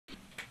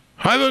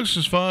Hi folks,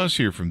 Chris Voss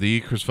here from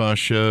the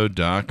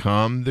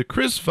chrisvossshow.com, the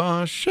Chris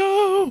Voss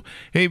Show.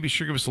 Hey, be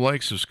sure to give us a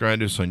like, subscribe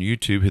to us on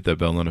YouTube, hit that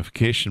bell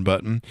notification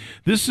button.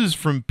 This is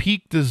from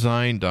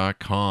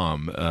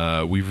peakdesign.com.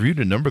 We've reviewed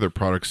a number of their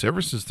products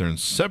ever since their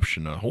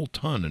inception, a whole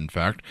ton, in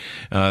fact.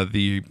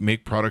 They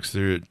make products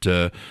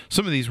that,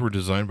 some of these were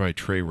designed by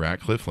Trey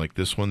Ratcliffe, like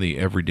this one, the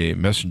Everyday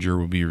Messenger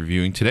we'll be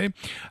reviewing today.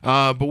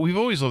 But we've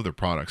always loved their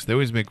products. They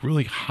always make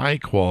really high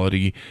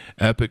quality,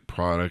 epic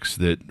products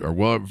that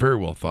are very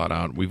well thought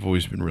out. We've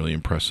always been really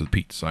impressed with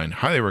Peak Design.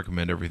 Highly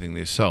recommend everything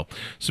they sell.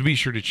 So be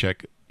sure to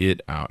check it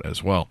out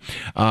as well.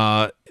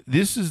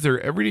 This is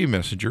their Everyday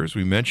Messenger, as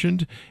we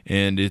mentioned,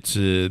 and it's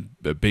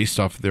based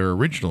off their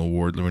original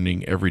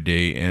award-winning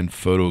Everyday and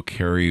Photo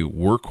Carry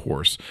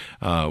Workhorse.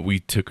 We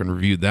took and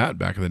reviewed that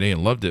back in the day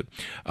and loved it.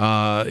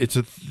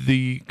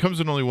 Comes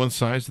in only one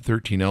size, the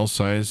 13L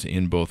size,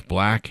 in both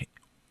black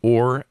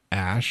or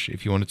ash,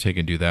 if you want to take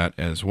and do that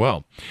as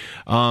well.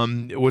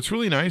 What's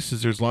really nice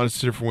is there's a lot of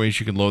different ways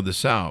you can load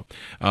this out.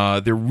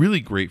 They're really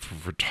great for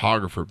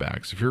photographer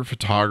bags. If you're a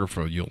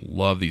photographer, you'll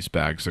love these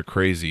bags. They're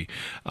crazy.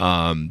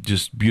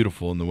 Just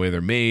beautiful in the way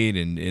they're made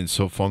and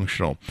so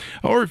functional.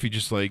 Or if you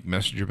just like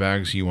messenger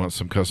bags, you want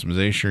some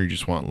customization, or you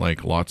just want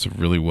like lots of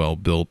really well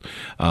built,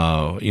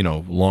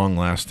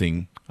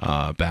 long-lasting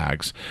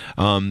bags.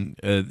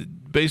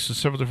 Based on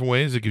several different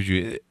ways, it gives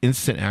you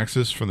instant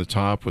access from the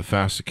top with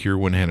fast, secure,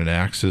 one-handed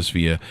access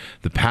via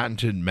the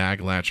patented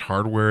mag latch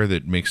hardware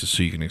that makes it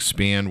so you can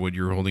expand what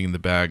you're holding in the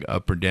bag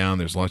up or down.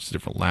 There's lots of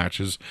different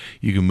latches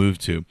you can move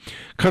to.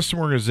 Custom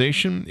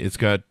organization, it's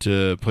got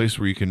a place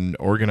where you can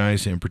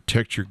organize and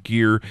protect your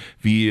gear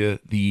via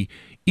the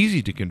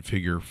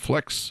easy-to-configure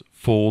Flex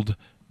Fold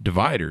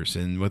dividers.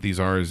 And what these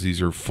are is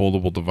these are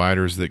foldable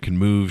dividers that can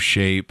move,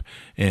 shape,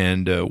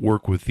 and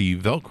work with the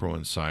Velcro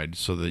inside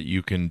so that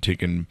you can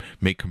take and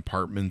make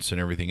compartments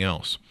and everything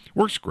else.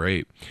 Works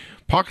great.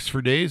 Pockets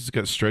for days. It's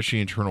got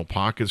stretchy internal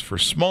pockets for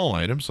small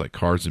items like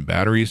cards and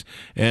batteries,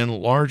 and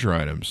larger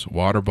items,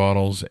 water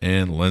bottles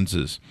and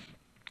lenses.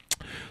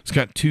 It's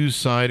got two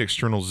side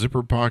external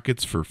zipper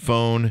pockets for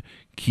phone,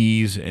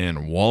 keys,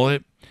 and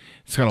wallet.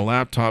 It's got a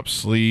laptop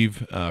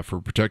sleeve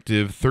for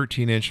protective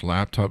 13-inch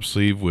laptop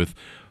sleeve with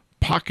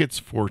pockets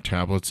for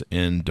tablets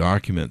and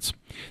documents.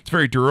 It's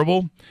very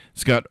durable.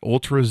 It's got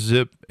ultra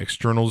zip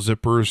external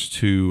zippers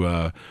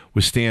to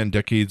withstand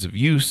decades of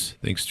use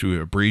thanks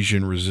to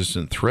abrasion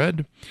resistant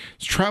thread.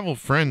 It's travel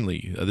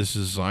friendly. This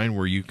is designed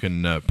where you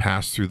can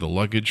pass through the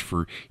luggage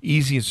for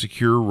easy and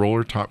secure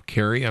roller top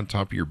carry on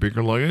top of your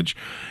bigger luggage.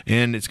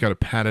 And it's got a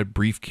padded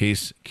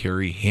briefcase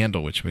carry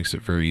handle, which makes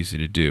it very easy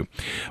to do.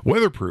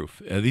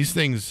 Weatherproof. These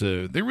things,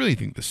 they really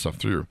think this stuff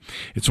through.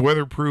 It's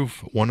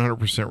weatherproof, 100%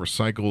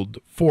 recycled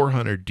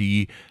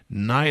 400D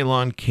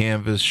nylon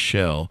canvas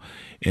shell,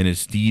 and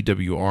it's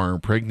DWR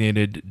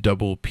impregnated,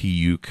 double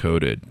PU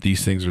coated.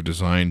 These things are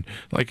designed,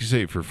 like you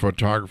say, for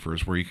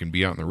photographers where you can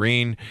be out in the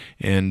rain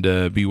and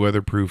be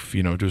weatherproof,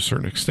 to a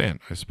certain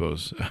extent, I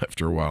suppose,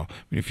 after a while. I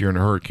mean, if you're in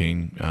a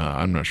hurricane,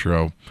 I'm not sure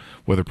how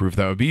weatherproof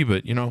that would be,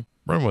 but,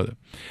 run with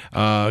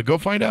it. Go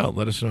find out.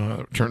 Let us know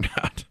how it turned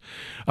out.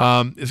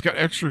 It's got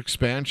extra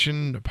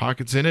expansion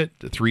pockets in it.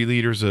 3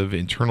 liters of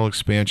internal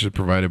expansion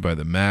provided by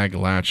the mag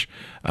latch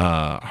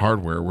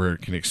hardware, where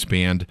it can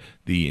expand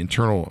the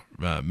internal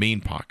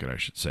main pocket, I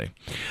should say.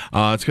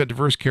 It's got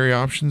diverse carry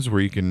options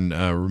where you can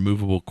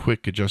removable,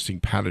 quick adjusting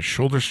padded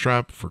shoulder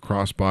strap for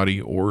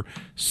crossbody or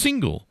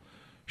single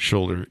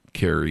shoulder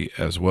carry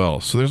as well.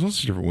 So there's lots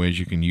of different ways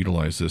you can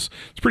utilize this.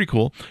 It's pretty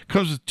cool.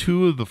 Comes with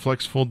 2 of the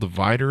flex fold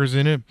dividers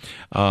in it.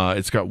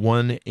 It's got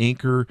 1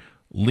 anchor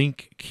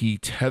link key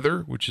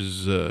tether, which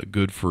is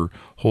good for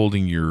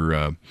holding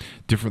your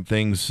different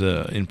things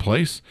in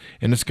place.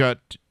 And it's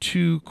got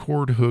 2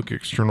 cord hook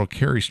external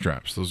carry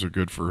straps. Those are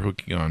good for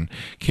hooking on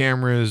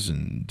cameras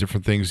and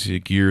different things,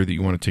 gear that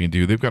you want to take and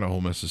do. They've got a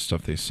whole mess of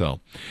stuff they sell.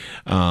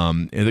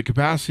 And the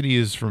capacity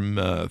is from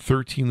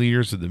 13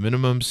 liters at the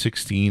minimum,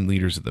 16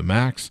 liters at the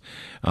max.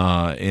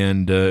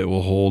 And it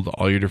will hold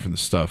all your different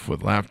stuff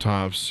with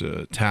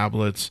laptops,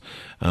 tablets,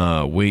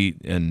 weight,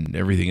 and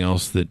everything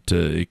else that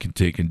it can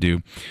take and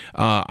do.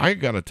 I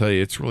got to tell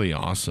you, it's really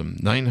awesome.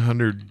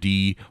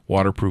 900D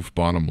waterproof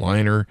bottom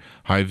liner,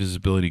 high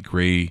visibility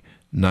gray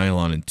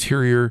nylon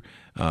interior.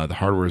 The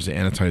hardware is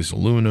anodized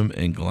aluminum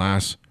and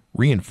glass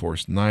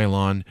reinforced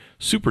nylon,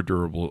 super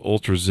durable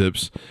ultra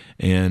zips,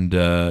 and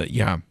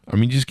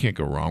you just can't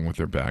go wrong with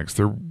their bags.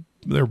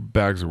 Their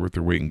bags are worth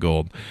their weight in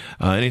gold.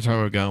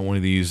 Anytime I've got one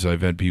of these,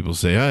 I've had people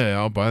say, "Hey,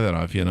 I'll buy that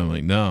off you," and I'm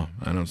like, "No,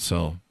 I don't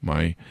sell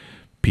my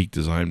Peak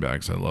Design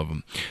bags. I love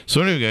them."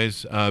 So anyway,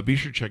 guys, be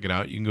sure to check it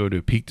out. You can go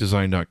to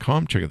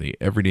peakdesign.com, check out the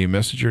Everyday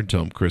Messenger, and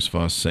tell them Chris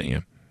Voss sent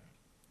you.